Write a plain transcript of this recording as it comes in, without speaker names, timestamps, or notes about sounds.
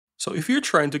So if you're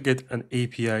trying to get an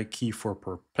API key for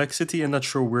Perplexity and not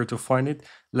sure where to find it,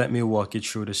 let me walk you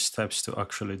through the steps to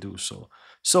actually do so.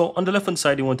 So on the left hand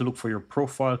side, you want to look for your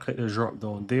profile, click the drop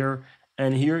down there,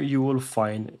 and here you will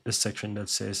find the section that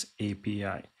says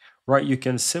API. Right, you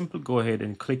can simply go ahead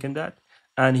and click on that.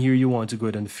 And here you want to go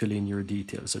ahead and fill in your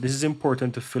details. So this is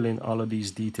important to fill in all of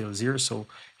these details here. So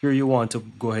here you want to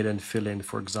go ahead and fill in,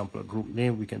 for example, a group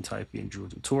name. We can type in Drew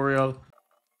Tutorial.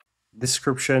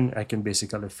 Description, I can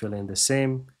basically fill in the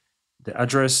same. The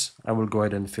address, I will go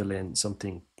ahead and fill in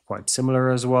something quite similar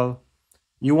as well.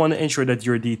 You want to ensure that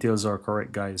your details are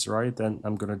correct, guys, right? And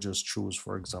I'm going to just choose,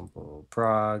 for example,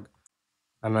 Prague,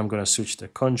 and I'm going to switch the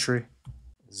country,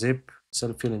 zip,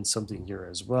 so fill in something here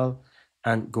as well,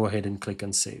 and go ahead and click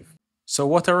on save. So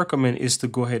what I recommend is to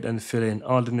go ahead and fill in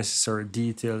all the necessary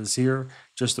details here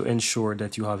just to ensure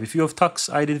that you have, if you have tax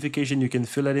identification, you can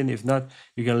fill it in. If not,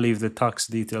 you can leave the tax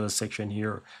details section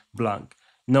here blank.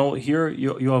 Now here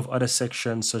you have other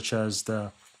sections such as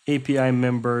the API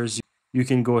members. You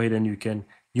can go ahead and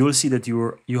you will see that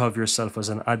you have yourself as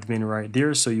an admin right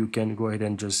there. So you can go ahead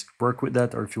and just work with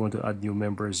that. Or if you want to add new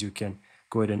members, you can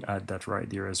go ahead and add that right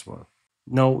there as well.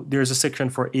 Now, there's a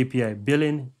section for API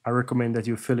billing. I recommend that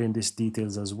you fill in these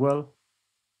details as well.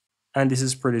 And this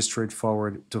is pretty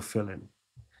straightforward to fill in.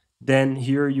 Then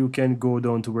here you can go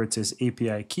down to where it says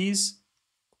API keys.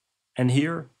 And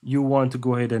here you want to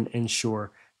go ahead and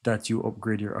ensure that you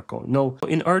upgrade your account. Now,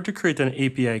 in order to create an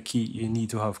API key, you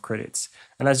need to have credits.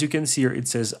 And as you can see here, it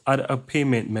says add a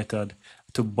payment method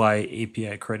to buy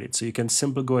API credits. So you can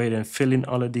simply go ahead and fill in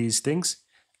all of these things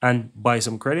and buy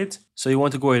some credit. So you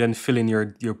want to go ahead and fill in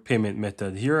your payment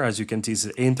method here. As you can see, it's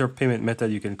an enter payment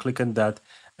method. You can click on that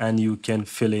and you can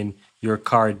fill in your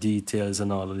card details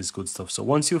and all of this good stuff. So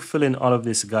once you fill in all of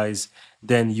this, guys,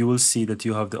 then you will see that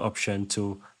you have the option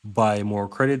to buy more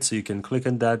credits. So you can click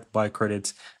on that, buy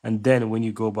credits. And then when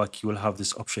you go back, you will have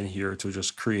this option here to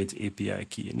just create API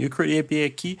key. And you create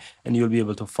API key and you'll be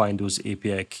able to find those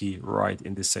API key right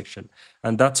in this section.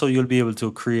 And that's how you'll be able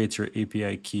to create your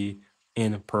API key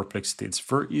in Perplexity. It's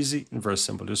very easy and very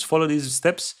simple. Just follow these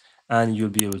steps and you'll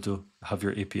be able to have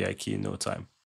your API key in no time.